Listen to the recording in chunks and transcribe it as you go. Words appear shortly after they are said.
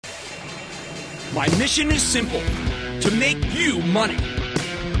My mission is simple, to make you money.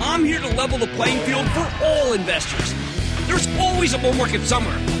 I'm here to level the playing field for all investors. There's always a bull market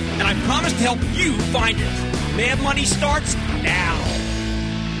somewhere, and I promise to help you find it. Mad Money starts now.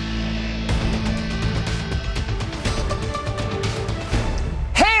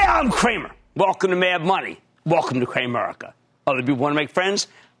 Hey, I'm Cramer. Welcome to Mad Money. Welcome to Cramerica. Other people want to make friends?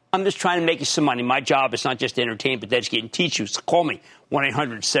 I'm just trying to make you some money. My job is not just to entertain, but to educate and teach you. So call me,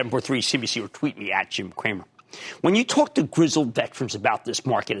 1-800-743-CBC, or tweet me at Jim Cramer. When you talk to grizzled veterans about this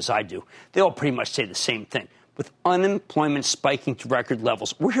market, as I do, they all pretty much say the same thing. With unemployment spiking to record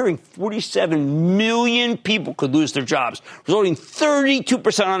levels, we're hearing 47 million people could lose their jobs, resulting in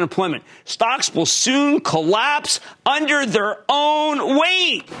 32% unemployment. Stocks will soon collapse under their own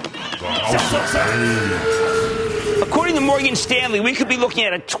weight. According to Morgan Stanley, we could be looking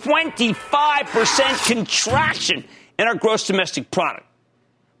at a 25% contraction in our gross domestic product.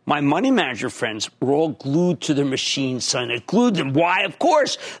 My money manager friends were all glued to their machines Sunday night. Glued them. Why? Of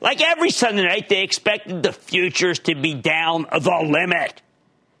course, like every Sunday night, they expected the futures to be down the limit.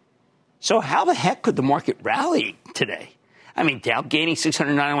 So how the heck could the market rally today? I mean, Dow gaining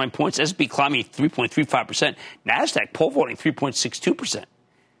 699 points, S&P climbing 3.35%, NASDAQ pole vaulting 3.62%.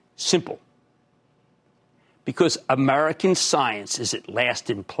 Simple. Because American science is at last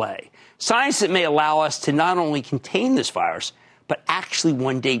in play. Science that may allow us to not only contain this virus, but actually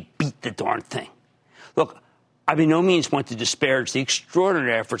one day beat the darn thing. Look, I by no means want to disparage the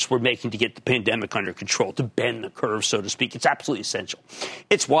extraordinary efforts we're making to get the pandemic under control, to bend the curve, so to speak. It's absolutely essential.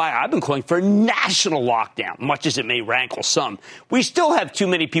 It's why I've been calling for a national lockdown, much as it may rankle some. We still have too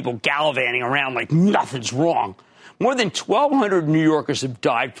many people gallivanting around like nothing's wrong. More than 1,200 New Yorkers have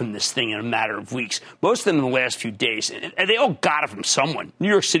died from this thing in a matter of weeks, most of them in the last few days. And they all got it from someone. New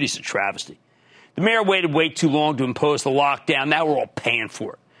York City's a travesty. The mayor waited way too long to impose the lockdown. Now we're all paying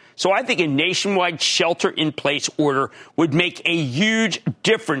for it. So I think a nationwide shelter-in-place order would make a huge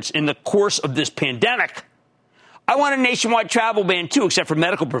difference in the course of this pandemic. I want a nationwide travel ban, too, except for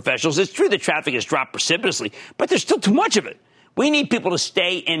medical professionals. It's true that traffic has dropped precipitously, but there's still too much of it. We need people to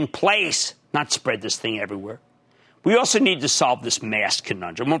stay in place, not spread this thing everywhere. We also need to solve this mask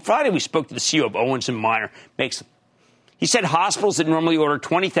conundrum. On Friday, we spoke to the CEO of Owens & Minor. He said hospitals that normally order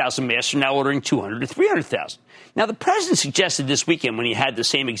 20,000 masks are now ordering 200 to 300,000. Now, the president suggested this weekend when he had the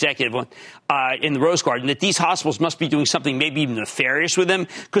same executive in the Rose Garden that these hospitals must be doing something maybe even nefarious with them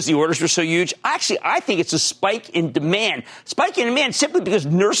because the orders were so huge. Actually, I think it's a spike in demand. Spike in demand simply because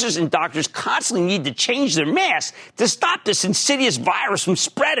nurses and doctors constantly need to change their masks to stop this insidious virus from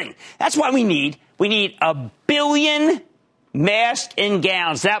spreading. That's why we need 1 billion masks and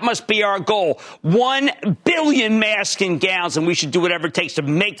gowns. That must be our goal. 1 billion masks and gowns, and we should do whatever it takes to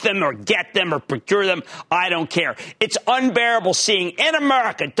make them or get them or procure them. I don't care. It's unbearable seeing in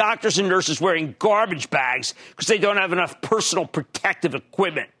America doctors and nurses wearing garbage bags because they don't have enough personal protective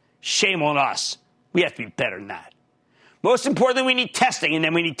equipment. Shame on us. We have to be better than that. Most importantly, we need testing, and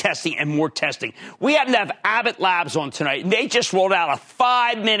then we need testing and more testing. We happen to have Abbott Labs on tonight, and they just rolled out a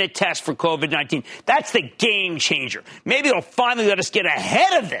 5-minute test for COVID-19. That's the game changer. Maybe it'll finally let us get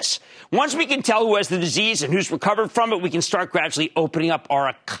ahead of this. Once we can tell who has the disease and who's recovered from it, we can start gradually opening up our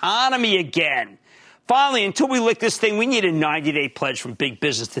economy again. Finally, until we lick this thing, we need a 90-day pledge from big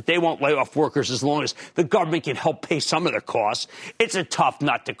business that they won't lay off workers as long as the government can help pay some of their costs. It's a tough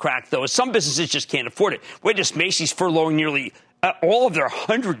nut to crack, though, as some businesses just can't afford it. Witness Macy's furloughing nearly all of their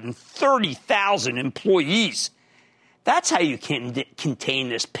 130,000 employees. That's how you can contain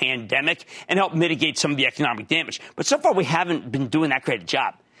this pandemic and help mitigate some of the economic damage. But so far, we haven't been doing that great a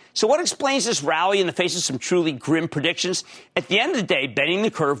job. So what explains this rally in the face of some truly grim predictions? At the end of the day, bending the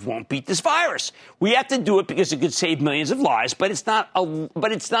curve won't beat this virus. We have to do it because it could save millions of lives, but it's not a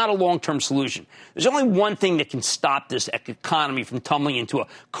long-term solution. There's only one thing that can stop this economy from tumbling into a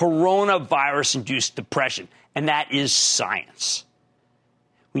coronavirus-induced depression, and that is science.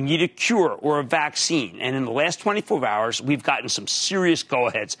 We need a cure or a vaccine. And in the last 24 hours, we've gotten some serious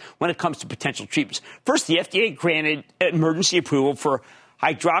go-aheads when it comes to potential treatments. First, the FDA granted emergency approval for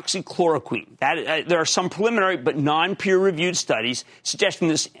hydroxychloroquine. There are some preliminary but non-peer-reviewed studies suggesting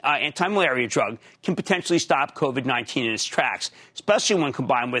this anti-malaria drug can potentially stop COVID-19 in its tracks, especially when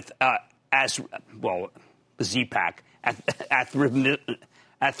combined with the Z-Pak, azithromycin.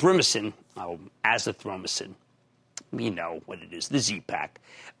 Azithromycin. You know what it is, the Z-Pak.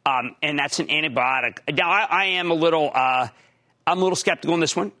 And that's an antibiotic. Now, I am a little skeptical on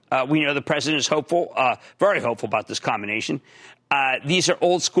this one. We know the president is hopeful, very hopeful about this combination. These are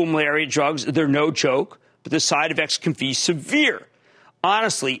old-school malaria drugs. They're no joke, but the side effects can be severe.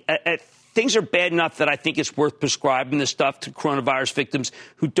 Honestly, at things are bad enough that I think it's worth prescribing this stuff to coronavirus victims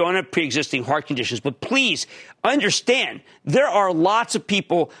who don't have pre-existing heart conditions. But please understand, there are lots of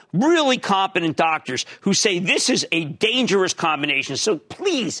people, really competent doctors, who say this is a dangerous combination. So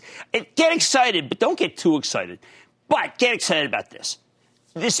please, get excited, but don't get too excited. But get excited about this.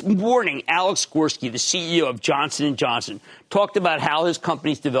 This morning, Alex Gorsky, the CEO of Johnson & Johnson, talked about how his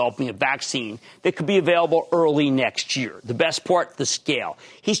company is developing a vaccine that could be available early next year. The best part, the scale.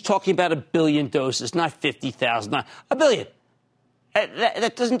 He's talking about 1 billion doses, not 50,000, not 1 billion.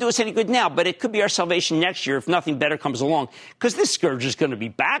 That doesn't do us any good now, but it could be our salvation next year if nothing better comes along, because this scourge is going to be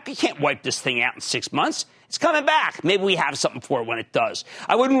back. You can't wipe this thing out in 6 months. It's coming back. Maybe we have something for it when it does.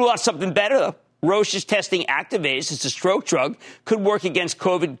 I wouldn't rule out something better, though. Roche is testing Activase. It's a stroke drug. Could work against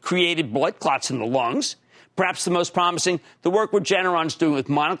COVID-created blood clots in the lungs. Perhaps the most promising, the work Regeneron's doing with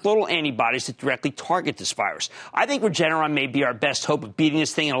monoclonal antibodies that directly target this virus. I think Regeneron may be our best hope of beating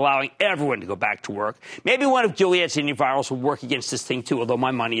this thing and allowing everyone to go back to work. Maybe one of Gilead's antivirals will work against this thing, too, although my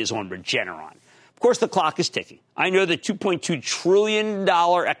money is on Regeneron. Of course, the clock is ticking. I know the $2.2 trillion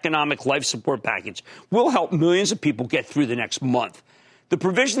economic life support package will help millions of people get through the next month. The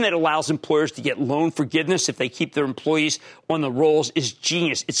provision that allows employers to get loan forgiveness if they keep their employees on the rolls is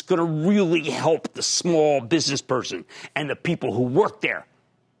genius. It's going to really help the small business person and the people who work there.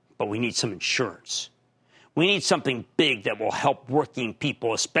 But we need some insurance. We need something big that will help working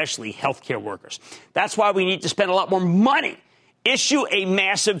people, especially healthcare workers. That's why we need to spend a lot more money. Issue a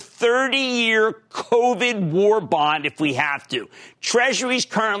massive 30-year COVID war bond if we have to. Treasuries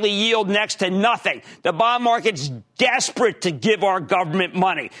currently yield next to nothing. The bond market's desperate to give our government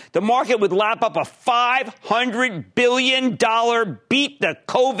money. The market would lap up a $500 billion beat the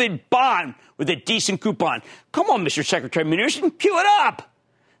COVID bond with a decent coupon. Come on, Mr. Secretary Mnuchin, cue it up.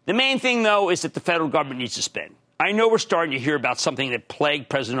 The main thing, though, is that the federal government needs to spend. I know we're starting to hear about something that plagued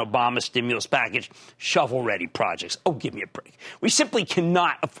President Obama's stimulus package, shovel-ready projects. Oh, give me a break. We simply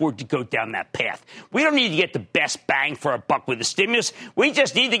cannot afford to go down that path. We don't need to get the best bang for our buck with the stimulus. We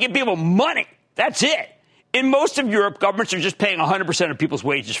just need to give people money. That's it. In most of Europe, governments are just paying 100% of people's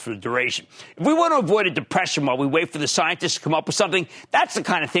wages for the duration. If we want to avoid a depression while we wait for the scientists to come up with something, that's the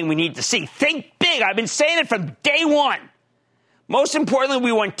kind of thing we need to see. Think big. I've been saying it from day one. Most importantly,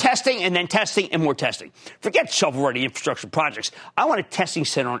 we want testing and then testing and more testing. Forget shovel-ready infrastructure projects. I want a testing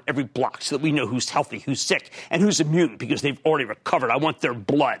center on every block so that we know who's healthy, who's sick, and who's immune because they've already recovered. I want their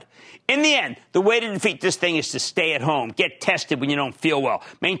blood. In the end, the way to defeat this thing is to stay at home. Get tested when you don't feel well.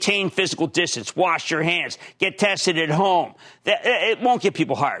 Maintain physical distance. Wash your hands. Get tested at home. It won't get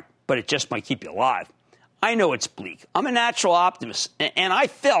people hired, but it just might keep you alive. I know it's bleak. I'm a natural optimist, and I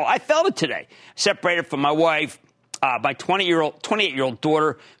felt it today. Separated from my wife. My 28-year-old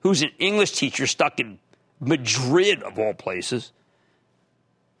daughter, who's an English teacher stuck in Madrid, of all places.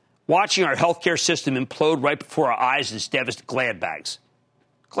 Watching our healthcare system implode right before our eyes is devastating. Glad bags.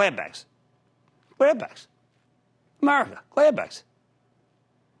 America, glad bags.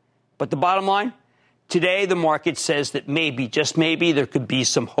 But the bottom line, today the market says that maybe, just maybe, there could be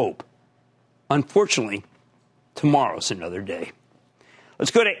some hope. Unfortunately, tomorrow's another day. Let's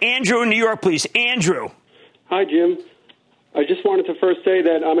go to Andrew in New York, please. Andrew. Hi, Jim. I just wanted to first say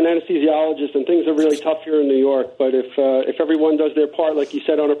that I'm an anesthesiologist and things are really tough here in New York. But if everyone does their part, like you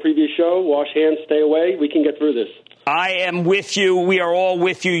said on a previous show, wash hands, stay away, we can get through this. I am with you. We are all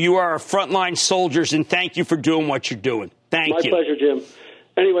with you. You are our frontline soldiers, and thank you for doing what you're doing. Thank you. My pleasure, Jim.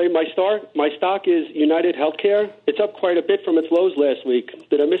 Anyway, my stock is United Healthcare. It's up quite a bit from its lows last week.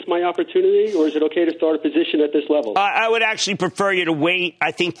 Did I miss my opportunity, or is it okay to start a position at this level? I would actually prefer you to wait.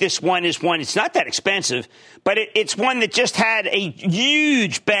 I think this one is one. It's not that expensive, but it's one that just had a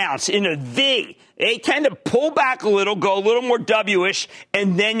huge bounce in a V. They tend to pull back a little, go a little more W-ish,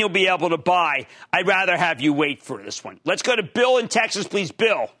 and then you'll be able to buy. I'd rather have you wait for this one. Let's go to Bill in Texas, please.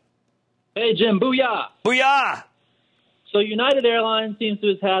 Bill. Hey, Jim. Booyah. Booyah. So United Airlines seems to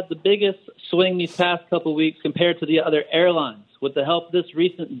have had the biggest swing these past couple of weeks compared to the other airlines. With the help of this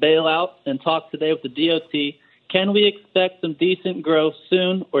recent bailout and talk today with the DOT, can we expect some decent growth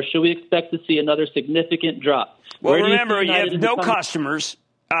soon, or should we expect to see another significant drop? Well, remember, you have no customers,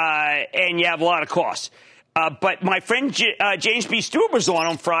 and you have a lot of costs. But my friend James B. Stewart was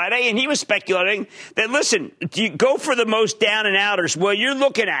on Friday, and he was speculating that, listen, do you go for the most down and outers? Well, you're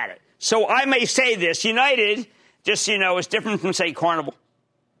looking at it. So I may say this, United, just so you know, is different from, say, Carnival.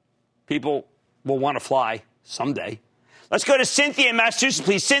 People will want to fly someday. Let's go to Cynthia in Massachusetts,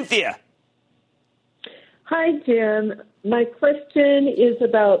 please. Cynthia. Hi, Jim. My question is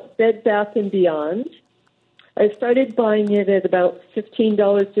about Bed Bath & Beyond. I started buying it at about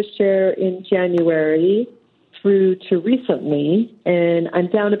 $15 a share in January. through to recently, and I'm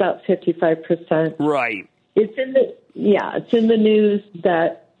down about 55%. Right. It's in the news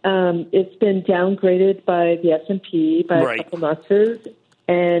that it's been downgraded by the S&P by a couple notches,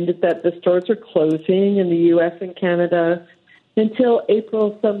 and that the stores are closing in the U.S. and Canada until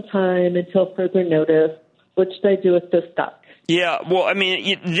April sometime, until further notice. What should I do with this stock? Yeah, well, I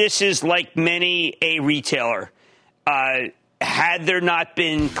mean, this is like many a retailer. Had there not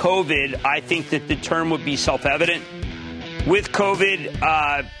been COVID, I think that the term would be self-evident. With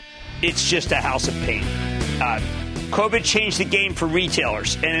COVID, it's just a house of pain. COVID changed the game for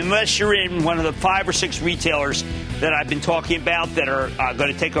retailers. And unless you're in one of the 5 or 6 retailers that I've been talking about that are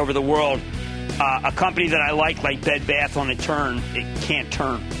going to take over the world, a company that I like Bed Bath on a turn, it can't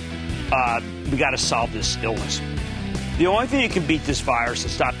turn. We got to solve this illness. The only thing that can beat this virus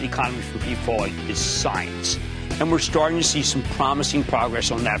and stop the economy from falling is science. And we're starting to see some promising progress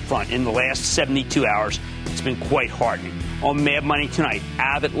on that front. In the last 72 hours, it's been quite heartening. On Mad Money tonight,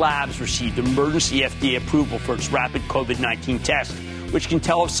 Abbott Labs received emergency FDA approval for its rapid COVID-19 test, which can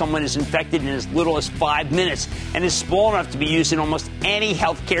tell if someone is infected in as little as 5 minutes and is small enough to be used in almost any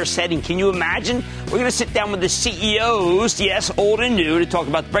healthcare setting. Can you imagine? We're going to sit down with the CEOs, yes, old and new, to talk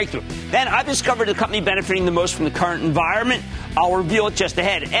about the breakthrough. Then I've discovered the company benefiting the most from the current environment. I'll reveal it just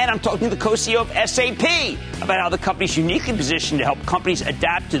ahead. And I'm talking to the co-CEO of SAP about how the company's uniquely positioned to help companies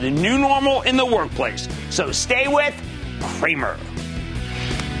adapt to the new normal in the workplace. So stay with Cramer.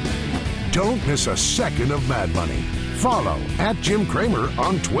 Don't miss a second of Mad Money. Follow @Jim Cramer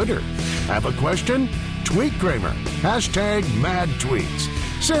on Twitter. Have a question? Tweet Cramer. #MadTweets.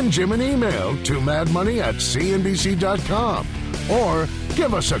 Send Jim an email to madmoney@cnbc.com or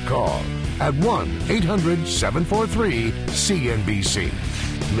give us a call at 1-800-743-CNBC.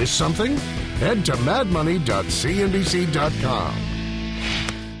 Miss something? Head to madmoney.cnbc.com.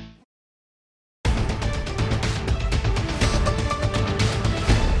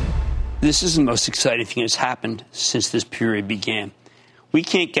 This is the most exciting thing that's happened since this period began. We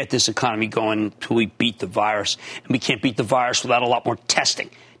can't get this economy going until we beat the virus. And we can't beat the virus without a lot more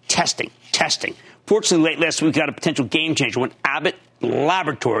testing. Fortunately, late last week, we got a potential game changer when Abbott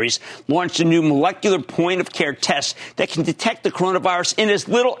Laboratories launched a new molecular point-of-care test that can detect the coronavirus in as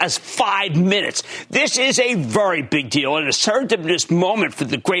little as 5 minutes. This is a very big deal and a serendipitous moment for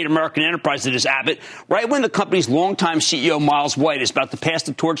the great American enterprise that is Abbott, right when the company's longtime CEO, Miles White, is about to pass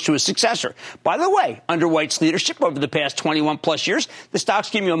the torch to his successor. By the way, under White's leadership over the past 21-plus years, the stock's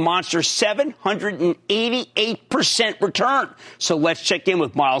giving you a monster 788% return. So let's check in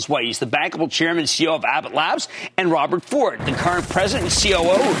with Miles White. He's the bankable chairman and CEO of Abbott Labs, and Robert Ford, the current president and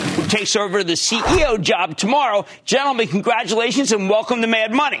COO, who takes over the CEO job tomorrow. Gentlemen, congratulations and welcome to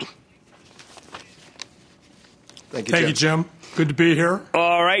Mad Money. Thank you, Jim. Good to be here.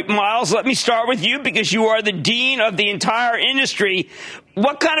 All right, Miles, let me start with you because you are the dean of the entire industry.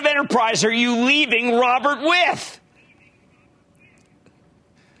 What kind of enterprise are you leaving Robert with?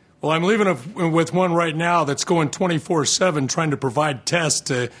 Well, I'm leaving with one right now that's going 24/7, trying to provide tests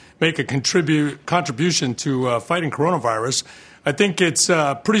to make a contribution to fighting coronavirus. I think it's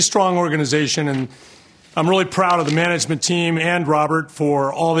a pretty strong organization, and I'm really proud of the management team and Robert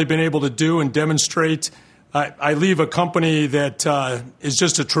for all they've been able to do and demonstrate. I leave a company that is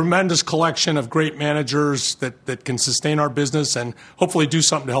just a tremendous collection of great managers that can sustain our business and hopefully do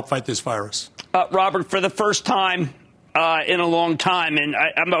something to help fight this virus. Robert, for the first time in a long time, and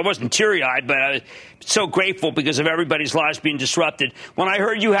I wasn't teary-eyed, but I was so grateful because of everybody's lives being disrupted. When I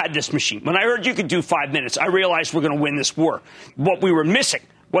heard you had this machine, when I heard you could do 5 minutes, I realized we're going to win this war. What we were missing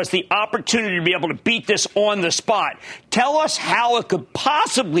was the opportunity to be able to beat this on the spot. Tell us how it could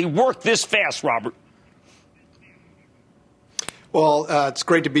possibly work this fast, Robert. Well, it's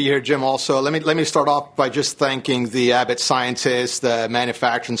great to be here, Jim. Also, let me start off by just thanking the Abbott scientists, the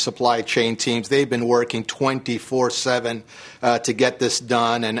manufacturing supply chain teams. They've been working 24/7 to get this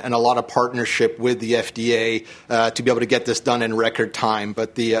done, and a lot of partnership with the FDA to be able to get this done in record time.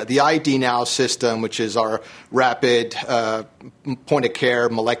 But the ID Now system, which is our rapid point-of-care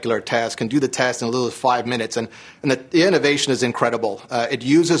molecular test, can do the test in as little as 5 minutes, and the innovation is incredible. It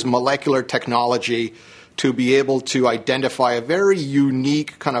uses molecular technology to be able to identify a very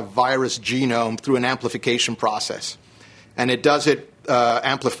unique kind of virus genome through an amplification process. And it does it,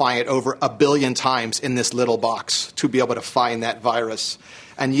 amplifying it over 1 billion times in this little box to be able to find that virus.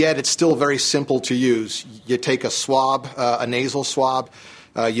 And yet it's still very simple to use. You take a swab, a nasal swab,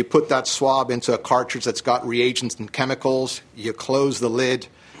 you put that swab into a cartridge that's got reagents and chemicals, you close the lid,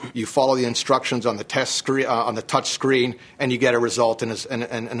 you follow the instructions on the test screen, on the touch screen, and you get a result in as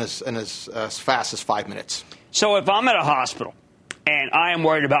fast as 5 minutes. So if I'm at a hospital and I am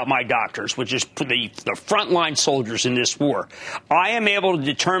worried about my doctors, which is the frontline soldiers in this war. I am able to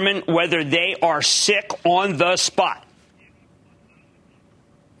determine whether they are sick on the spot.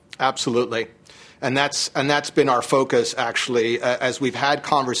 Absolutely. And that's been our focus, actually, as we've had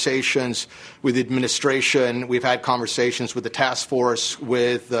conversations with the administration. We've had conversations with the task force,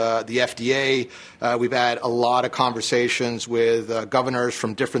 with the FDA. We've had a lot of conversations with governors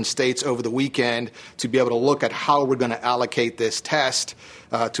from different states over the weekend to be able to look at how we're going to allocate this test,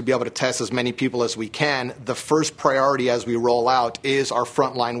 to be able to test as many people as we can. The first priority as we roll out is our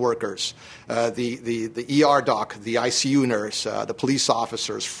frontline workers, the ER doc, the ICU nurse, the police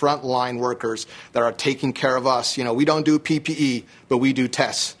officers, frontline workers that are taking care of us. You know, we don't do PPE, but we do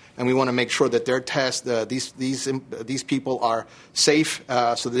tests. And we want to make sure that their tests, these people are safe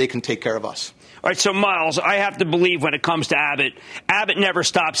so that they can take care of us. All right, so, Miles, I have to believe when it comes to Abbott never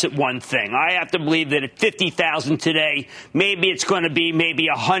stops at one thing. I have to believe that at 50,000 today, maybe it's going to be maybe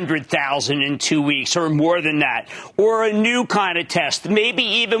 100,000 in 2 weeks or more than that, or a new kind of test, maybe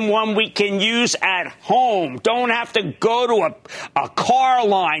even one we can use at home. Don't have to go to a car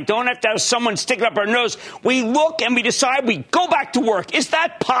line. Don't have to have someone stick up our nose. We look and we decide we go back to work. Is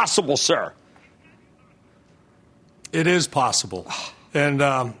that possible, sir? It is possible.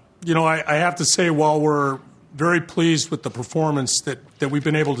 And, you know, I have to say, while we're very pleased with the performance that we've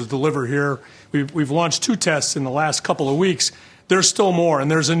been able to deliver here, we've launched 2 tests in the last couple of weeks. There's still more,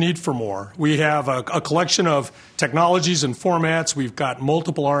 and there's a need for more. We have a collection of technologies and formats. We've got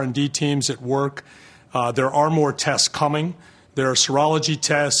multiple R&D teams at work. There are more tests coming. There are serology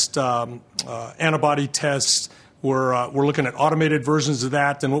tests, antibody tests. We're looking at automated versions of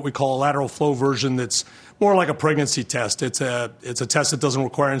that and what we call a lateral flow version that's more like a pregnancy test. It's a test that doesn't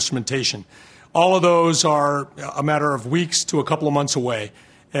require instrumentation. All of those are a matter of weeks to a couple of months away.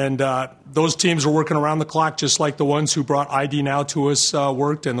 And those teams are working around the clock, just like the ones who brought ID Now to us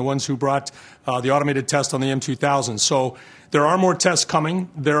worked, and the ones who brought the automated test on the M2000. So there are more tests coming.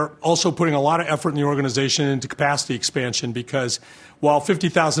 They're also putting a lot of effort in the organization into capacity expansion, because while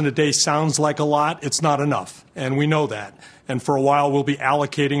 50,000 a day sounds like a lot, it's not enough. And we know that. And for a while, we'll be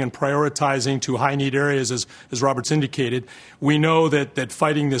allocating and prioritizing to high-need areas, as Robert's indicated. We know that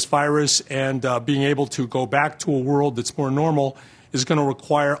fighting this virus and being able to go back to a world that's more normal is going to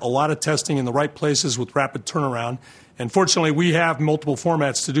require a lot of testing in the right places with rapid turnaround. And fortunately, we have multiple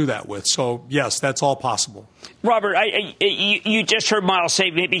formats to do that with. So, yes, that's all possible. Robert, you just heard Miles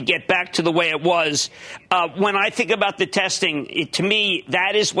say maybe get back to the way it was. When I think about the testing, to me,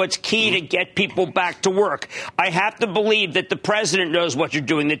 that is what's key to get people back to work. I have to believe that the president knows what you're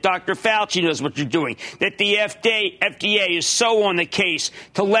doing, that Dr. Fauci knows what you're doing, that the FDA is so on the case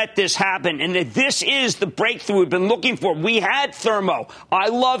to let this happen, and that this is the breakthrough we've been looking for. We had Thermo. I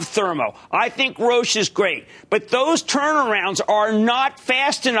love Thermo. I think Roche is great. But those turnarounds are not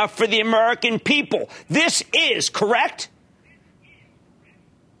fast enough for the American people. This is correct.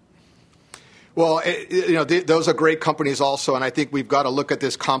 Well, those are great companies also, and I think we've got to look at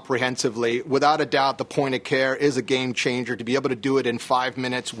this comprehensively. Without a doubt, the point of care is a game changer. To be able to do it in 5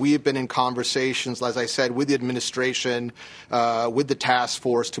 minutes, we've been in conversations, as I said, with the administration, with the task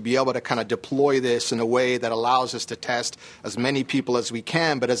force, to be able to kind of deploy this in a way that allows us to test as many people as we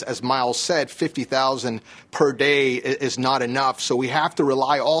can. But as Miles said, 50,000 per day is not enough. So we have to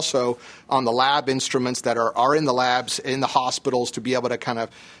rely also on the lab instruments that are in the labs, in the hospitals, to be able to kind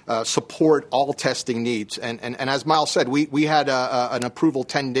of support all testing needs. And as Miles said, we had an approval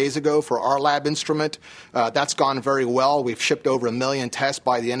 10 days ago for our lab instrument. That's gone very well. We've shipped over 1 million tests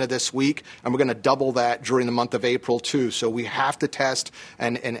by the end of this week, and we're going to double that during the month of April, too. So we have to test,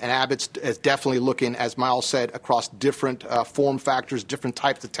 and Abbott is definitely looking, as Miles said, across different form factors, different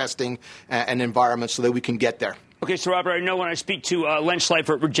types of testing and environments so that we can get there. Okay, so Robert, I know when I speak to Len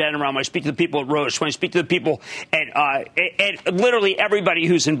Schleifer at Regeneron, when I speak to the people at Roche, when I speak to the people at literally everybody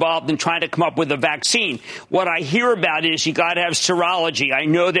who's involved in trying to come up with a vaccine, what I hear about is you got to have serology. I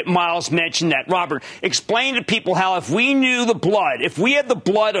know that Miles mentioned that. Robert, explain to people how if we knew the blood, if we had the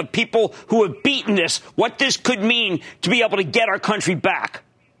blood of people who have beaten this, what this could mean to be able to get our country back.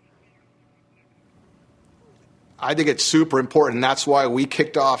 I think it's super important. That's why we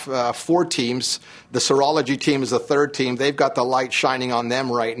kicked off 4 teams. The serology team is the 3rd team. They've got the light shining on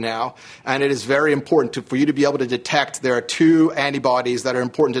them right now. And it is very important for you to be able to detect. There are 2 antibodies that are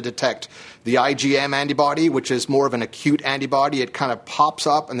important to detect. The IgM antibody, which is more of an acute antibody. It kind of pops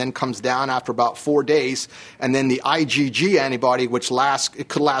up and then comes down after about 4 days. And then the IgG antibody, which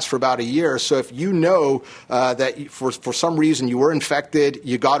could last for about a year. So if you know that for some reason you were infected,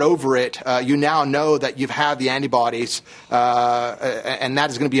 you got over it, you now know that you've had the antibodies, and that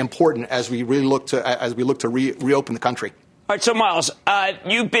is going to be important as we really look to reopen the country. All right, so Miles,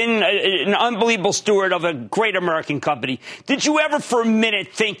 you've been an unbelievable steward of a great American company. Did you ever for a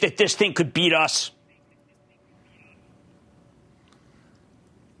minute think that this thing could beat us?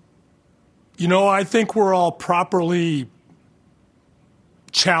 You know, I think we're all properly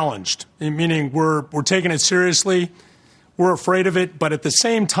challenged, meaning we're taking it seriously. We're afraid of it, but at the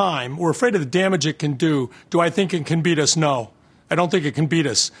same time, we're afraid of the damage it can do. Do I think it can beat us? No, I don't think it can beat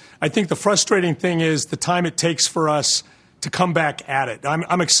us. I think the frustrating thing is the time it takes for us to come back at it.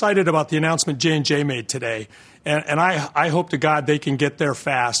 I'm excited about the announcement J&J made today, and I hope to God they can get there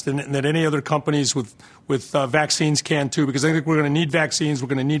fast, and that any other companies with vaccines can too, because I think we're going to need vaccines, we're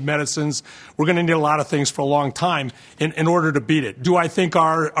going to need medicines, we're going to need a lot of things for a long time in order to beat it. Do I think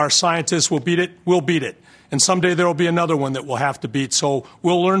our scientists will beat it? We'll beat it. And someday there will be another one that we'll have to beat. So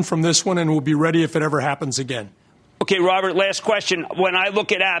we'll learn from this one, and we'll be ready if it ever happens again. Okay, Robert, last question. When I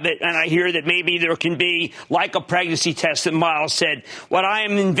look at Abbott and I hear that maybe there can be like a pregnancy test that Miles said, what I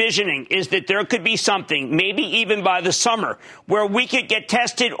am envisioning is that there could be something, maybe even by the summer, where we could get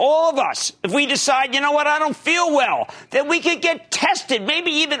tested, all of us. If we decide, you know what, I don't feel well, then we could get tested, maybe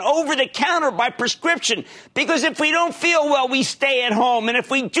even over the counter by prescription. Because if we don't feel well, we stay at home. And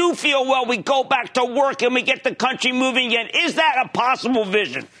if we do feel well, we go back to work and we get the country moving again. Is that a possible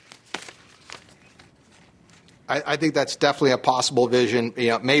vision? I think that's definitely a possible vision.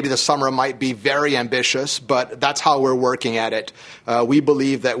 You know, maybe the summer might be very ambitious, but that's how we're working at it. We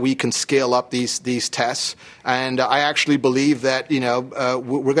believe that we can scale up these tests, and I actually believe that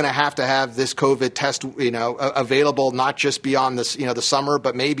we're going to have this COVID test available not just beyond this the summer,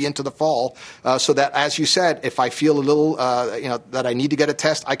 but maybe into the fall, so that, as you said, if I feel a little that I need to get a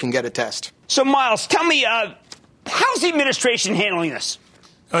test, I can get a test. So, Miles, tell me, how's the administration handling this?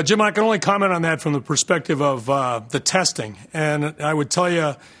 Jim, I can only comment on that from the perspective of the testing. And I would tell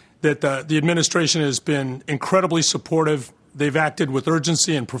you that the administration has been incredibly supportive. They've acted with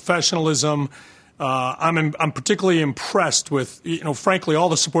urgency and professionalism. I'm particularly impressed with, frankly, all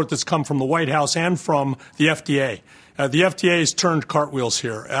the support that's come from the White House and from the FDA. The FDA has turned cartwheels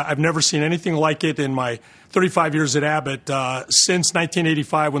here. I've never seen anything like it in my 35 years at Abbott. Since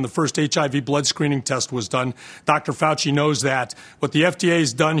 1985, when the first HIV blood screening test was done, Dr. Fauci knows that. What the FDA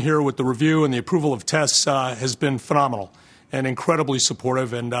has done here with the review and the approval of tests has been phenomenal and incredibly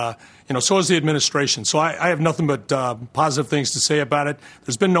supportive. And, so is the administration. So I have nothing but positive things to say about it.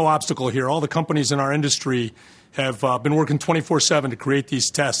 There's been no obstacle here. All the companies in our industry have been working 24/7 to create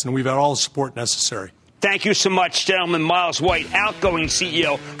these tests, and we've had all the support necessary. Thank you so much, gentlemen. Miles White, outgoing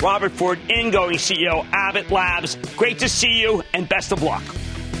CEO. Robert Ford, ingoing CEO, Abbott Labs. Great to see you, and best of luck.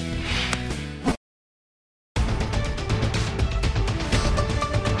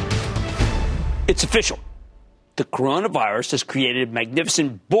 It's official. The coronavirus has created a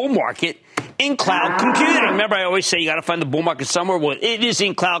magnificent bull market in cloud computing. Remember, I always say you got to find the bull market somewhere. Well, it is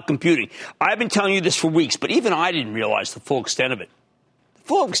in cloud computing. I've been telling you this for weeks, but even I didn't realize the full extent of it. The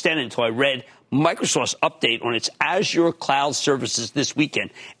full extent until I read Microsoft's update on its Azure cloud services this weekend.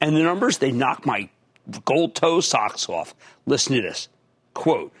 And the numbers, they knock my gold toe socks off. Listen to this.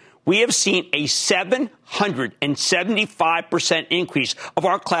 Quote, we have seen a 775% increase of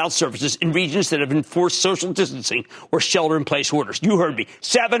our cloud services in regions that have enforced social distancing or shelter-in-place orders. You heard me.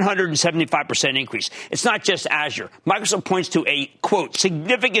 775% increase. It's not just Azure. Microsoft points to a, quote,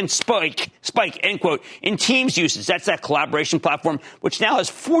 significant spike, end quote, in Teams usage. That's that collaboration platform, which now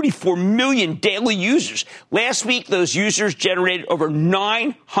has 44 million daily users. Last week, those users generated over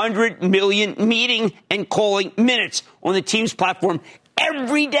 900 million meeting and calling minutes on the Teams platform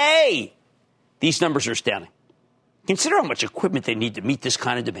every day. These numbers are astounding. Consider how much equipment they need to meet this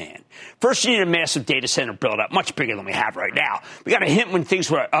kind of demand. First, you need a massive data center build-up, much bigger than we have right now. We got a hint when things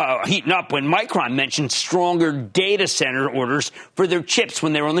were heating up when Micron mentioned stronger data center orders for their chips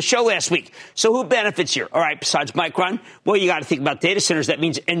when they were on the show last week. So who benefits here? All right, besides Micron, well, you got to think about data centers. That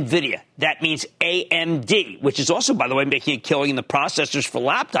means NVIDIA. That means AMD, which is also, by the way, making a killing in the processors for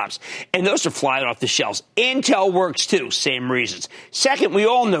laptops. And those are flying off the shelves. Intel works, too. Same reasons. Second, we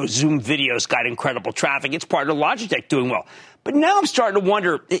all know Zoom Video's got incredible traffic. It's part of Logitech doing well. But now I'm starting to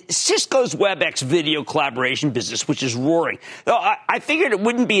wonder, Cisco's WebEx video collaboration business, which is roaring. Though I figured it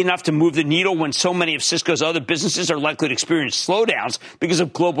wouldn't be enough to move the needle when so many of Cisco's other businesses are likely to experience slowdowns because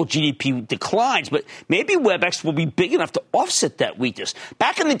of global GDP declines. But maybe WebEx will be big enough to offset that weakness.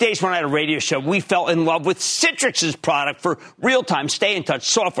 Back in the days when I had a radio show, we fell in love with Citrix's product for real-time stay-in-touch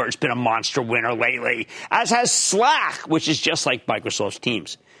software. It's been a monster winner lately, as has Slack, which is just like Microsoft's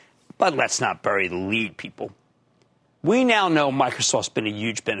Teams. But let's not bury the lead, people. We now know Microsoft's been a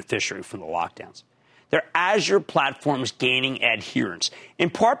huge beneficiary from the lockdowns. their Azure platform is gaining adherence, in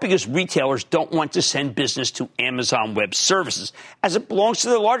part because retailers don't want to send business to Amazon Web Services, as it belongs to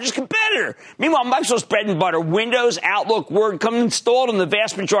their largest competitor. Meanwhile, Microsoft's bread and butter, Windows, Outlook, Word, come installed on the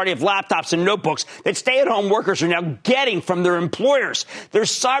vast majority of laptops and notebooks that stay-at-home workers are now getting from their employers. Their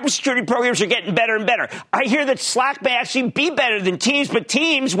cybersecurity programs are getting better and better. I hear that Slack may actually be better than Teams, but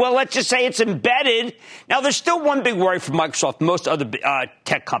Teams, well, let's just say it's embedded. Now, there's still one big worry for Microsoft and most other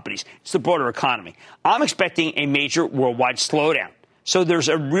tech companies. It's the broader economy. I'm expecting a major worldwide slowdown. So there's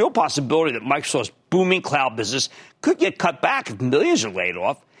a real possibility that Microsoft's booming cloud business could get cut back if millions are laid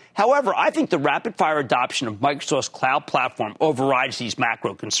off. However, I think the rapid-fire adoption of Microsoft's cloud platform overrides these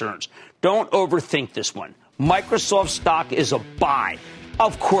macro concerns. Don't overthink this one. Microsoft stock is a buy.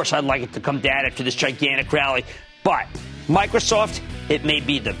 Of course, I'd like it to come down after this gigantic rally, but Microsoft, it may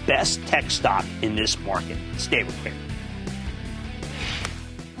be the best tech stock in this market. Stay with me.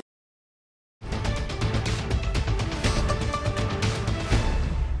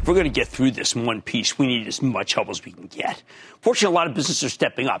 If we're going to get through this in one piece, we need as much help as we can get. Fortunately, a lot of businesses are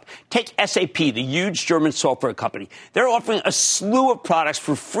stepping up. Take SAP, the huge German software company. They're offering a slew of products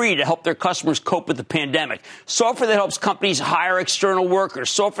for free to help their customers cope with the pandemic. Software that helps companies hire external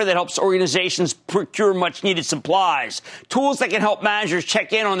workers. Software that helps organizations procure much-needed supplies. Tools that can help managers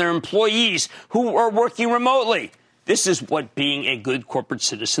check in on their employees who are working remotely. This is what being a good corporate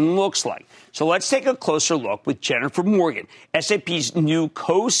citizen looks like. So let's take a closer look with Jennifer Morgan, SAP's new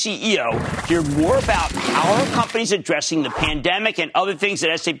co-CEO. Hear more about how her company's addressing the pandemic and other things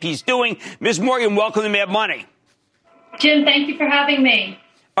that SAP is doing. Ms. Morgan, welcome to Mad Money. Jim, thank you for having me.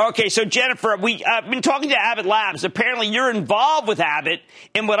 Okay, so Jennifer, we've been talking to Abbott Labs. Apparently you're involved with Abbott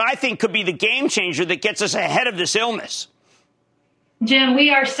in what I think could be the game changer that gets us ahead of this illness. Jim, we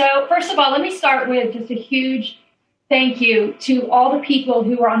are so, first of all, let me start with just a huge thank you to all the people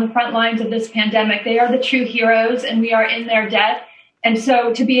who are on the front lines of this pandemic. They are the true heroes, and we are in their debt. And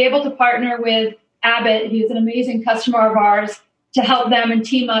so to be able to partner with Abbott, who's an amazing customer of ours, to help them and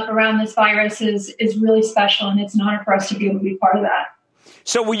team up around this virus is really special, and it's an honor for us to be able to be part of that.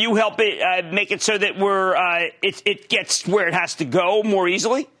 So will you help it make it so that it gets where it has to go more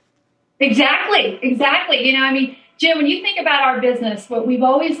easily? Exactly. You know, I mean, Jim, when you think about our business, what we've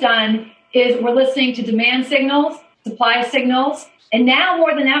always done is we're listening to demand signals, supply signals, and now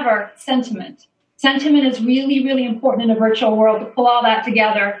more than ever, sentiment. Sentiment is really, really important in a virtual world to pull all that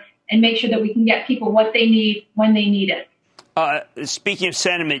together and make sure that we can get people what they need when they need it. Speaking of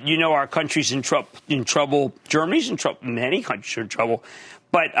sentiment, you know our country's in trouble. Germany's in trouble. Many countries are in trouble.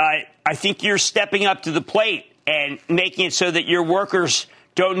 But I think you're stepping up to the plate and making it so that your workers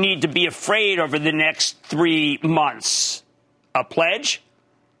don't need to be afraid over the next 3 months. A pledge?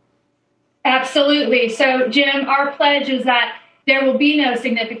 Absolutely. So, Jim, our pledge is that there will be no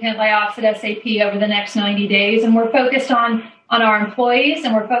significant layoffs at SAP over the next 90 days. And we're focused on our employees,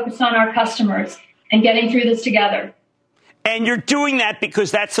 and we're focused on our customers and getting through this together. And you're doing that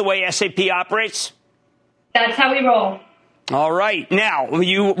because that's the way SAP operates? That's how we roll. All right. Now,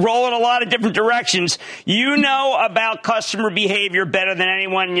 you roll in a lot of different directions. You know about customer behavior better than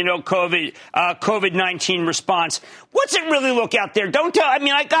anyone. You know, COVID-19 response. What's it really look out there? Don't tell. I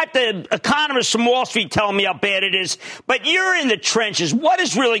mean, I got the economists from Wall Street telling me how bad it is, but you're in the trenches. What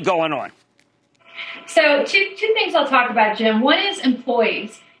is really going on? So two things I'll talk about, Jim. One is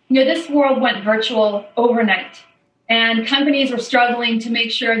employees. You know, this world went virtual overnight, and companies were struggling to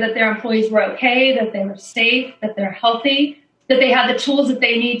make sure that their employees were okay, that they were safe, that they're healthy, that they had the tools that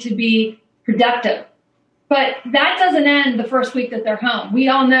they need to be productive. But that doesn't end the first week that they're home. We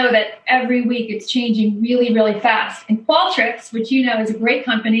all know that every week it's changing really, really fast. And Qualtrics, which you know is a great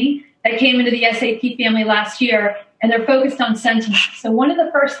company that came into the SAP family last year, and they're focused on sentiment. So one of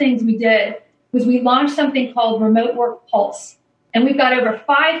the first things we did was we launched something called Remote Work Pulse. And we've got over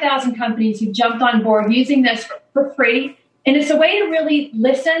 5,000 companies who jumped on board using this for free. And it's a way to really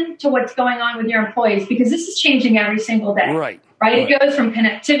listen to what's going on with your employees, because this is changing every single day. Right? It goes from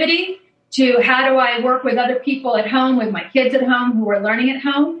connectivity to how do I work with other people at home, with my kids at home who are learning at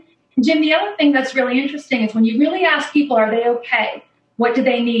home. And Jim, the other thing that's really interesting is when you really ask people, are they okay? What do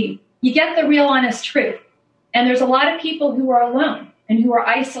they need? You get the real honest truth. And there's a lot of people who are alone and who are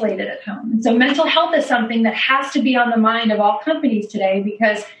isolated at home. And so mental health is something that has to be on the mind of all companies today,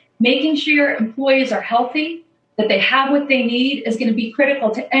 because making sure your employees are healthy, that they have what they need, is going to be critical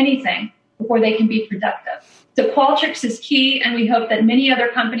to anything before they can be productive. So Qualtrics is key, and we hope that many other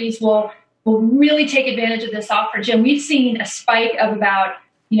companies will really take advantage of this offer. Jim, we've seen a spike of about,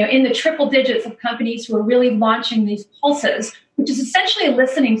 in the triple digits of companies who are really launching these pulses, which is essentially a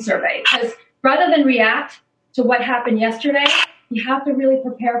listening survey. Because rather than react to what happened yesterday, you have to really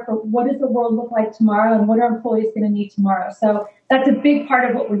prepare for what does the world look like tomorrow and what are employees going to need tomorrow. So that's a big part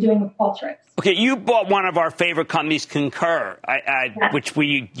of what we're doing with Qualtrics. Okay, you bought one of our favorite companies, Concur, Yes. which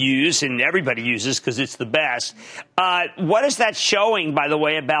we use and everybody uses because it's the best. What is that showing, by the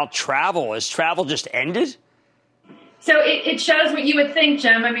way, about travel? Has travel just ended? So it shows what you would think,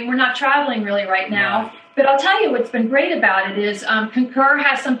 Jim. I mean, we're not traveling really right now. No. But I'll tell you what's been great about it is Concur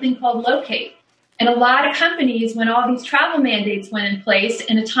has something called Locate. And a lot of companies, when all these travel mandates went in place,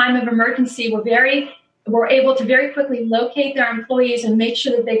 in a time of emergency, were able to very quickly locate their employees and make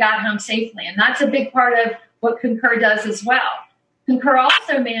sure that they got home safely. And that's a big part of what Concur does as well. Concur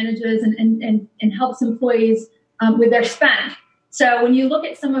also manages and helps employees with their spend. So when you look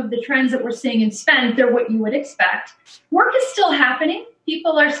at some of the trends that we're seeing in spend, they're what you would expect. Work is still happening.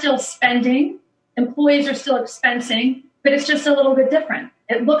 People are still spending. Employees are still expensing, but it's just a little bit different.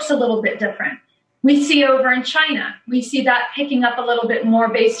 It looks a little bit different. We see over in China, we see that picking up a little bit more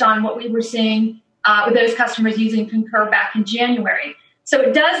based on what we were seeing with those customers using Concur back in January. So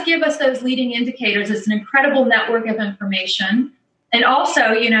it does give us those leading indicators. It's an incredible network of information. And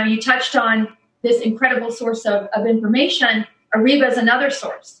also, you touched on this incredible source of information. Ariba is another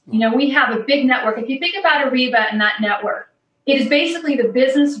source. We have a big network. If you think about Ariba and that network, it is basically the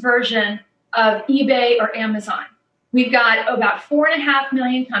business version of eBay or Amazon. We've got about 4.5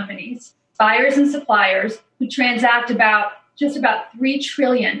 million companies, buyers and suppliers, who transact just about $3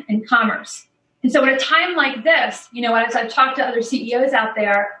 trillion in commerce. And so at a time like this, as I've talked to other CEOs out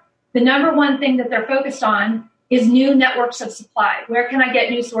there, the number one thing that they're focused on is new networks of supply. Where can I get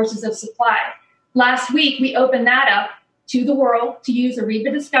new sources of supply? Last week, we opened that up to the world to use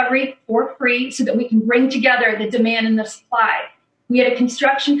Ariba Discovery for free so that we can bring together the demand and the supply. We had a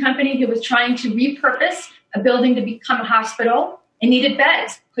construction company who was trying to repurpose a building to become a hospital and needed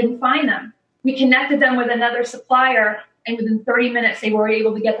beds, couldn't find them. We connected them with another supplier, and within 30 minutes, they were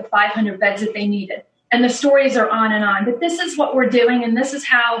able to get the 500 beds that they needed. And the stories are on and on. But this is what we're doing, and this is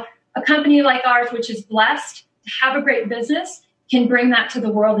how a company like ours, which is blessed to have a great business, can bring that to the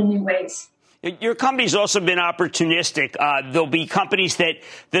world in new ways. Your company's also been opportunistic. There'll be companies that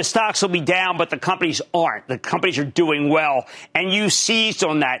the stocks will be down, but the companies aren't. The companies are doing well, and you seized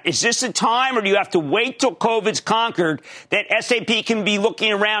on that. Is this a time, or do you have to wait till COVID's conquered, that SAP can be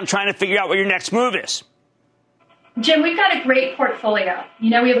looking around trying to figure out what your next move is? Jim, we've got a great portfolio.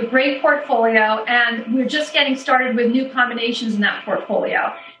 We have a great portfolio, and we're just getting started with new combinations in that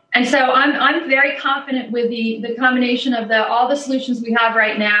portfolio. And so I'm very confident with the combination of all the solutions we have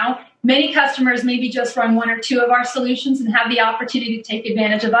right now. Many customers maybe just run one or two of our solutions and have the opportunity to take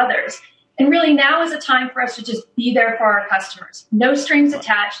advantage of others. And really now is a time for us to just be there for our customers. No strings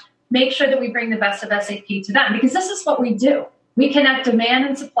attached. Make sure that we bring the best of SAP to them, because this is what we do. We connect demand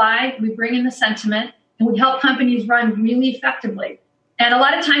and supply. We bring in the sentiment, and we help companies run really effectively. And a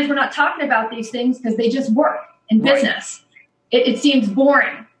lot of times we're not talking about these things because they just work in business. Right. It seems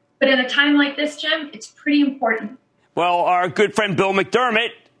boring. But in a time like this, Jim, it's pretty important. Well, our good friend Bill McDermott,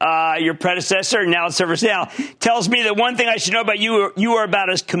 your predecessor, now at ServiceNow, tells me that one thing I should know about you, you are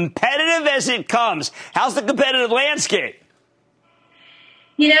about as competitive as it comes. How's the competitive landscape?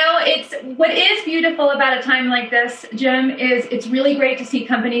 It's what is beautiful about a time like this, Jim, is it's really great to see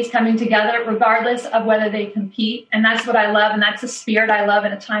companies coming together regardless of whether they compete. And that's what I love. And that's the spirit I love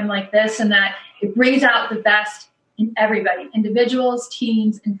in a time like this, and that it brings out the best in everybody, individuals,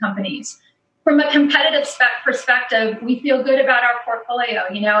 teams, and companies. From a competitive perspective, we feel good about our portfolio.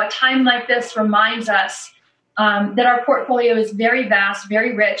 A time like this reminds us that our portfolio is very vast,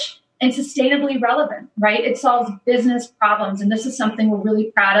 very rich, and sustainably relevant, right? It solves business problems, and this is something we're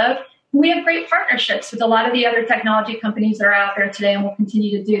really proud of. We have great partnerships with a lot of the other technology companies that are out there today, and we'll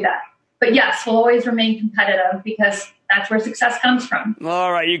continue to do that. But yes, we'll always remain competitive because that's where success comes from.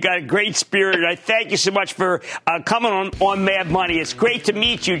 All right. You got a great spirit. I thank you so much for coming on Mad Money. It's great to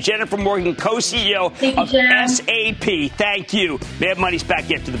meet you. Jennifer Morgan, co-CEO of SAP. Thank you. Mad Money's back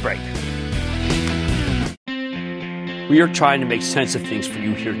after the break. We are trying to make sense of things for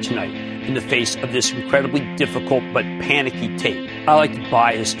you here tonight in the face of this incredibly difficult but panicky tape. I like to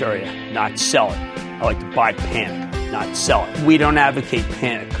buy hysteria, not sell it. I like to buy panic, not sell it. We don't advocate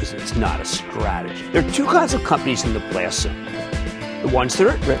panic because it's not a strategy. There are two kinds of companies in the blast zone. The ones that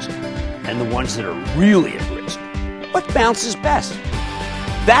are at risk and the ones that are really at risk. What bounces best?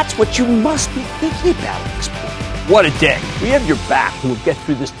 That's what you must be thinking about at this point. What a day. We have your back, and we'll get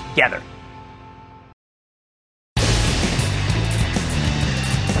through this together.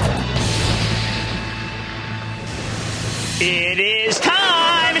 It is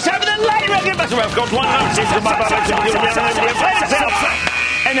time. It's time for the lightning round.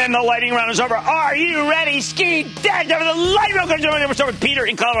 And then the lightning round is over. Are you ready? Ski dash over the lightning round. We're starting with Peter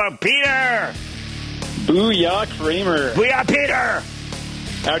in Colorado. Peter. Booyah, Cramer. Booyah, Peter.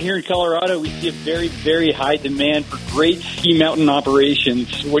 Out here in Colorado, we see a very, very high demand for great ski mountain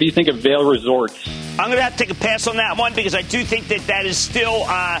operations. What do you think of Vail Resorts? I'm going to have to take a pass on that one because I do think that is still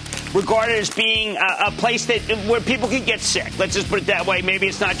regarded as being a place where people can get sick. Let's just put it that way. Maybe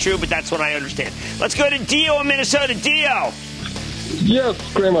it's not true, but that's what I understand. Let's go to Dio in Minnesota. Dio. Yes,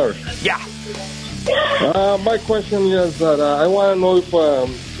 Cramer. Yeah. My question is that I want to know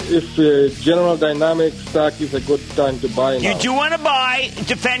if General Dynamics stock is a good time to buy now. You do want to buy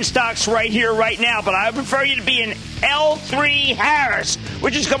defense stocks right here, right now, but I would prefer you to be in L3 Harris,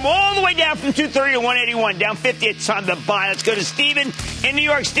 which has come all the way down from 230 to 181, down 50. It's time to buy. Let's go to Stephen in New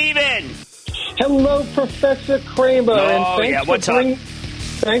York. Stephen. Hello, Professor Cramer. Oh, yeah. What's up?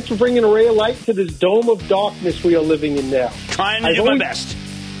 Thanks for bringing a ray of light to this dome of darkness we are living in now. Trying to do my best.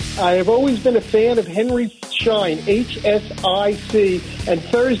 I have always been a fan of Henry Schein, HSIC, and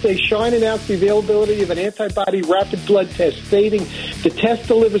Thursday, Schein announced the availability of an antibody rapid blood test, stating the test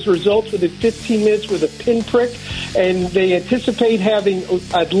delivers results within 15 minutes with a pinprick, and they anticipate having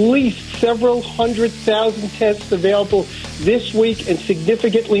at least several 100,000 tests available this week and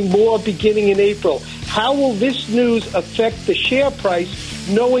significantly more beginning in April. How will this news affect the share price,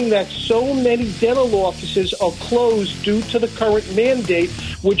 knowing that so many dental offices are closed due to the current mandate,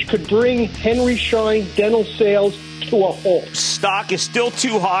 which could bring Henry Schein dental sales to a halt? Stock is still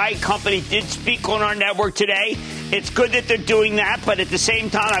too high. Company did speak on our network today. It's good that they're doing that, but at the same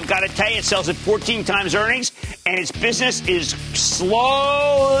time, I've got to tell you, it sells at 14 times earnings, and its business is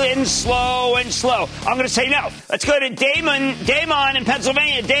slow and slow and slow. I'm going to say no. Let's go to Damon in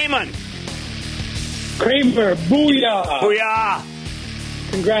Pennsylvania. Damon. Kramer, booyah. Booyah.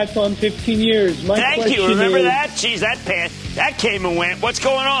 Congrats on 15 years. Thank you. Remember that? Jeez, that came and went. What's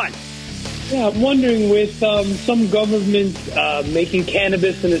going on? Yeah, I'm wondering with some governments making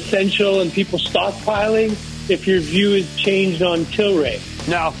cannabis an essential and people stockpiling, if your view has changed on Tilray.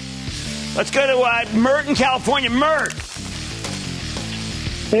 No. Let's go to Mert in California. Mert.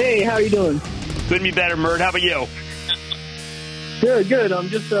 Hey, how you doing? Couldn't be better, Mert. How about you? Good. I'm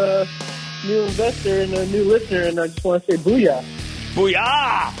just a new investor and a new listener, and I just want to say booyah.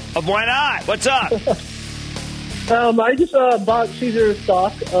 Booyah! Why not? What's up? I just bought Caesar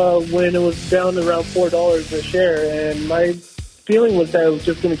stock when it was down to around $4 a share, and my feeling was that it was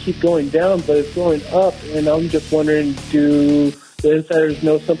just going to keep going down, but it's going up, and I'm just wondering, do the insiders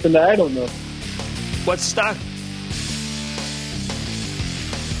know something that I don't know? What stock?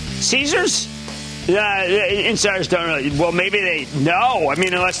 Caesars? Insiders don't really. Well, maybe they know. I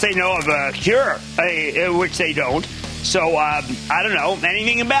mean, unless they know of a cure, which they don't. So, I don't know.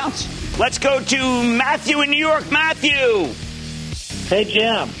 Anything about? Let's go to Matthew in New York. Matthew. Hey,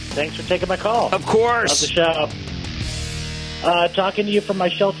 Jim. Thanks for taking my call. Of course. Love the show. Talking to you from my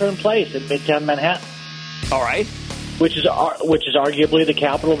shelter in place in Midtown Manhattan. All right. Which is arguably the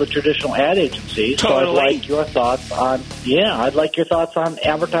capital of the traditional ad agency. Totally. So I'd like your thoughts on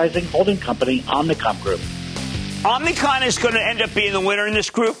advertising holding company Omnicom Group. Omnicom is going to end up being the winner in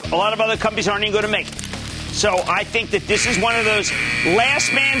this group. A lot of other companies aren't even going to make it. So I think that this is one of those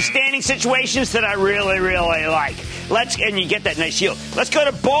last man standing situations that I really, really like. And you get that nice yield. Let's go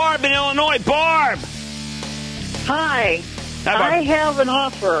to Barb in Illinois. Barb. Hi. I have an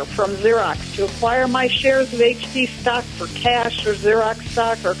offer from Xerox to acquire my shares of HP stock for cash or Xerox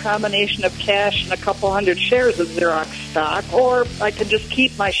stock, or a combination of cash and a couple hundred shares of Xerox stock, or I could just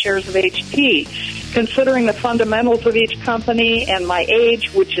keep my shares of HP. Considering the fundamentals of each company and my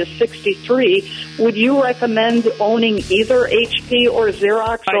age, which is 63, would you recommend owning either HP or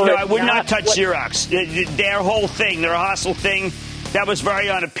Xerox? No, I would not touch Xerox. Their whole thing, their hostile thing, that was very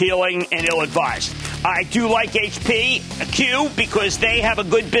unappealing and ill-advised. I do like HP, because they have a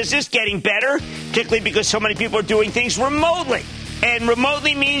good business getting better, particularly because so many people are doing things remotely. And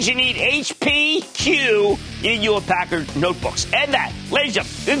remotely means you need HP, you need Hewlett-Packard notebooks. And that, ladies and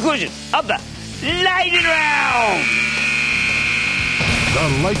gentlemen, the conclusion of the Lightning Round.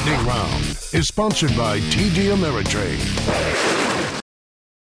 The Lightning Round is sponsored by TD Ameritrade.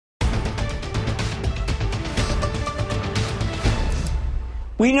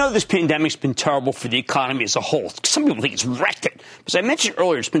 We know this pandemic's been terrible for the economy as a whole. Some people think it's wrecked it. As I mentioned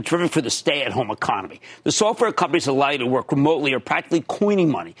earlier, it's been terrific for the stay-at-home economy. The software companies that allow you to work remotely are practically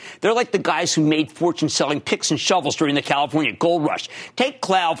coining money. They're like the guys who made fortunes selling picks and shovels during the California gold rush. Take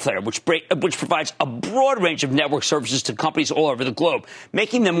Cloudflare, which provides a broad range of network services to companies all over the globe,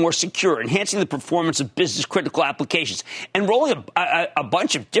 making them more secure, enhancing the performance of business-critical applications, and rolling a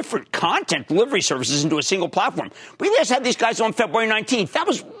bunch of different content delivery services into a single platform. We last had these guys on February 19th. That was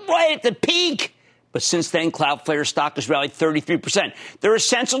was right at the peak. But since then, Cloudflare stock has rallied 33%. They're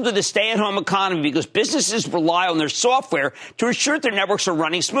essential to the stay-at-home economy because businesses rely on their software to ensure their networks are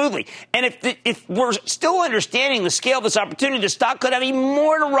running smoothly. And if we're still understanding the scale of this opportunity, the stock could have even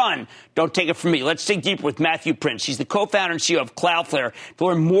more to run. Don't take it from me. Let's dig deeper with Matthew Prince. He's the co-founder and CEO of Cloudflare to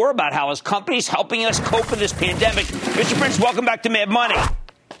learn more about how his company is helping us cope with this pandemic. Mr. Prince, welcome back to Mad Money.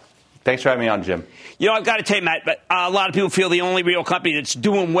 Thanks for having me on, Jim. You know, I've got to tell you, Matt, but a lot of people feel the only real company that's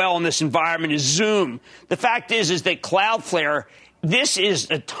doing well in this environment is Zoom. The fact is that Cloudflare, this is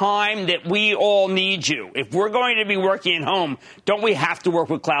a time that we all need you. If we're going to be working at home, don't we have to work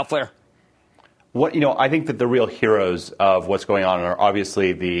with Cloudflare? I think that the real heroes of what's going on are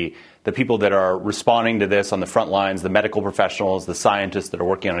obviously the people that are responding to this on the front lines, the medical professionals, the scientists that are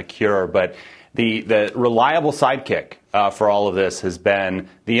working on a cure. But the reliable sidekick for all of this has been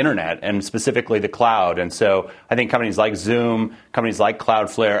the internet and specifically the cloud. And so I think companies like Zoom, companies like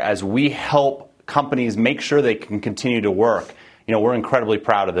Cloudflare, as we help companies make sure they can continue to work, we're incredibly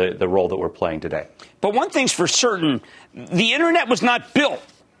proud of the role that we're playing today. But one thing's for certain, the internet was not built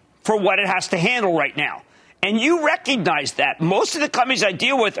for what it has to handle right now. And you recognize that. Most of the companies I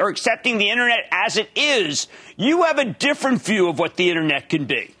deal with are accepting the internet as it is. You have a different view of what the internet can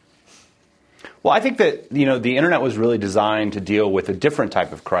be. Well, I think that, the internet was really designed to deal with a different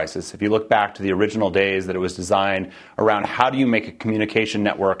type of crisis. If you look back to the original days that it was designed around how do you make a communication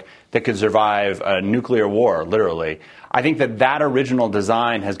network that could survive a nuclear war, literally, I think that original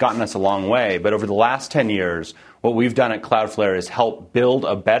design has gotten us a long way. But over the last 10 years, what we've done at Cloudflare is help build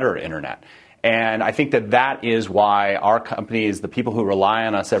a better internet. And I think that is why our companies, the people who rely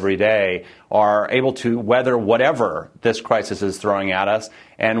on us every day, are able to weather whatever this crisis is throwing at us.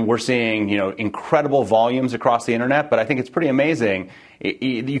 And we're seeing, incredible volumes across the internet. But I think it's pretty amazing.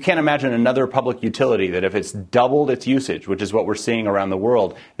 You can't imagine another public utility that if it's doubled its usage, which is what we're seeing around the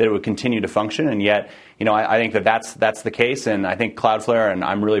world, that it would continue to function. And yet, I think that's the case. And I think Cloudflare, and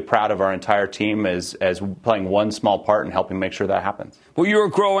I'm really proud of our entire team as playing one small part in helping make sure that happens. Well, you're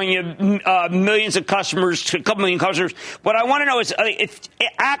growing millions of customers, a couple million customers. What I want to know is if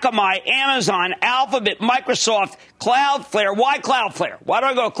Akamai, Amazon, Alphabet, Microsoft, Cloudflare, why Cloudflare? Why do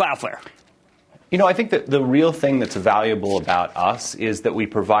I go Cloudflare? I think that the real thing that's valuable about us is that we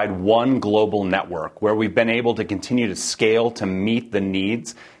provide one global network where we've been able to continue to scale to meet the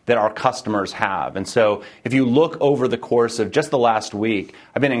needs that our customers have. And so if you look over the course of just the last week,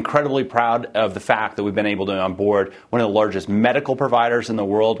 I've been incredibly proud of the fact that we've been able to onboard one of the largest medical providers in the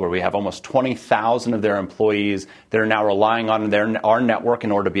world, where we have almost 20,000 of their employees that are now relying on our network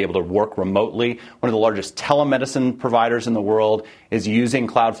in order to be able to work remotely. One of the largest telemedicine providers in the world is using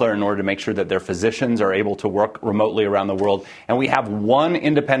Cloudflare in order to make sure that their physicians are able to work remotely around the world. And we have one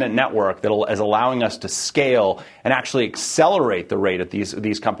independent network that is allowing us to scale and actually accelerate the rate at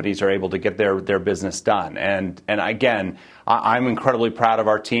these companies are able to get their business done. And again, I'm incredibly proud of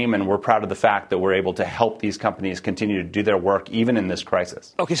our team, and we're proud of the fact that we're able to help these companies continue to do their work even in this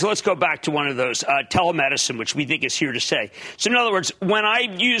crisis. Okay, so let's go back to one of those, telemedicine, which we think is here to stay. So in other words, when I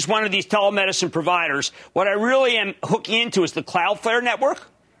use one of these telemedicine providers, what I really am hooking into is the Cloudflare network?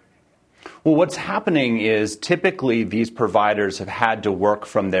 Well, what's happening is typically these providers have had to work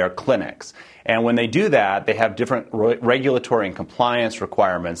from their clinics. And when they do that, they have different regulatory and compliance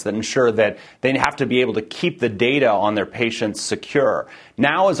requirements that ensure that they have to be able to keep the data on their patients secure.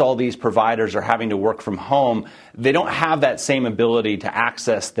 Now, as all these providers are having to work from home, they don't have that same ability to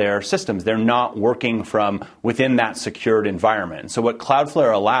access their systems. They're not working from within that secured environment. So what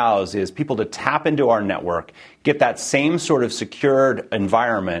Cloudflare allows is people to tap into our network, get that same sort of secured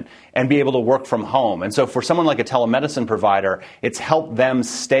environment, and be able to work from home. And so for someone like a telemedicine provider, it's helped them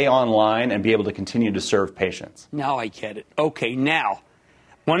stay online and be able to continue to serve patients. Now I get it. Okay, now,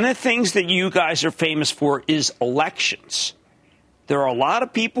 one of the things that you guys are famous for is elections. There are a lot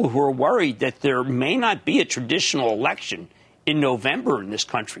of people who are worried that there may not be a traditional election in November in this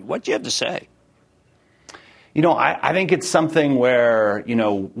country. What do you have to say? I think it's something where,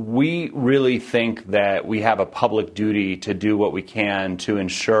 we really think that we have a public duty to do what we can to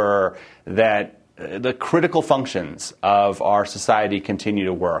ensure that the critical functions of our society continue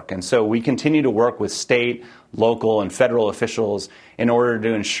to work. And so we continue to work with state, local, and federal officials in order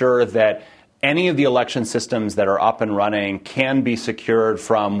to ensure that any of the election systems that are up and running can be secured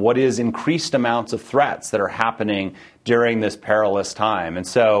from what is increased amounts of threats that are happening during this perilous time. And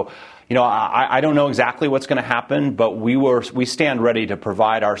so, I don't know exactly what's going to happen, but we stand ready to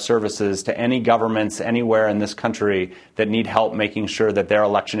provide our services to any governments anywhere in this country that need help making sure that their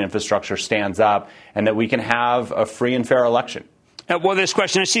election infrastructure stands up and that we can have a free and fair election. Well, this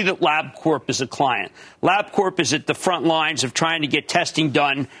question, I see that LabCorp is a client. LabCorp is at the front lines of trying to get testing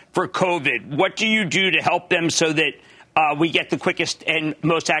done for COVID. What do you do to help them so that we get the quickest and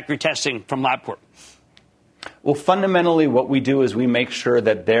most accurate testing from LabCorp? Well, fundamentally, what we do is we make sure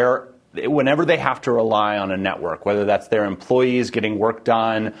that whenever they have to rely on a network, whether that's their employees getting work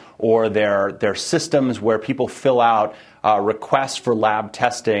done or their systems where people fill out requests for lab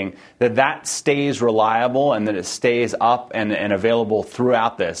testing, that stays reliable and that it stays up and available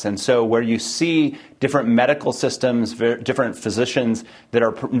throughout this. And so where you see different medical systems, different physicians that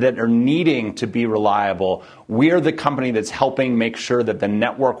are needing to be reliable, we're the company that's helping make sure that the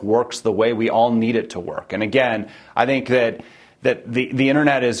network works the way we all need it to work. And again, I think that the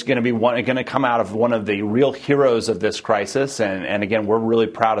internet is going to come out of one of the real heroes of this crisis. And again, we're really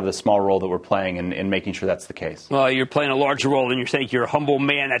proud of the small role that we're playing in making sure that's the case. Well, you're playing a larger role than you think. You're a humble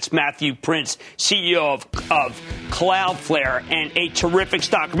man. That's Matthew Prince, CEO of Cloudflare, and a terrific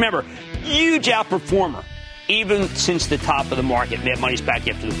stock. Remember, huge outperformer, even since the top of the market. Mad Money's back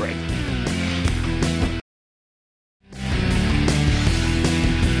after the break.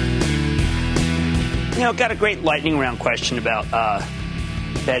 Got a great lightning round question about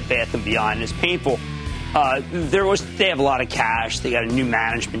Bed Bath & Beyond. It's painful. They have a lot of cash. They got a new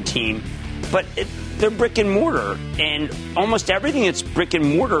management team. But they're brick and mortar. And almost everything that's brick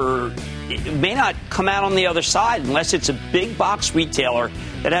and mortar may not come out on the other side unless it's a big box retailer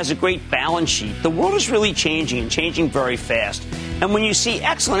that has a great balance sheet. The world is really changing and changing very fast. And when you see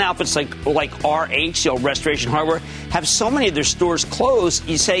excellent outfits like RH, Restoration Hardware, have so many of their stores closed,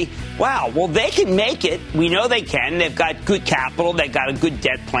 you say, wow, well, they can make it. We know they can. They've got good capital. They've got a good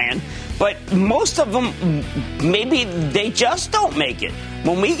debt plan. But most of them, maybe they just don't make it.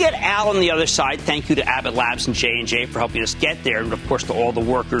 When we get out on the other side, thank you to Abbott Labs and J&J for helping us get there, and, of course, to all the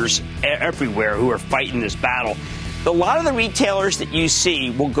workers everywhere who are fighting this battle. A lot of the retailers that you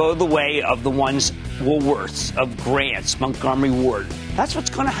see will go the way of the ones Woolworths, of Grants, Montgomery Ward. That's what's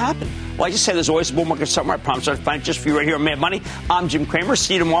going to happen. Well, I just say there's always a bull market somewhere. I promise I'll find it just for you right here on Mad Money. I'm Jim Cramer.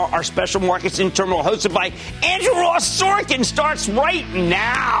 See you tomorrow. Our special Markets in Terminal hosted by Andrew Ross Sorkin starts right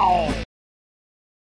now.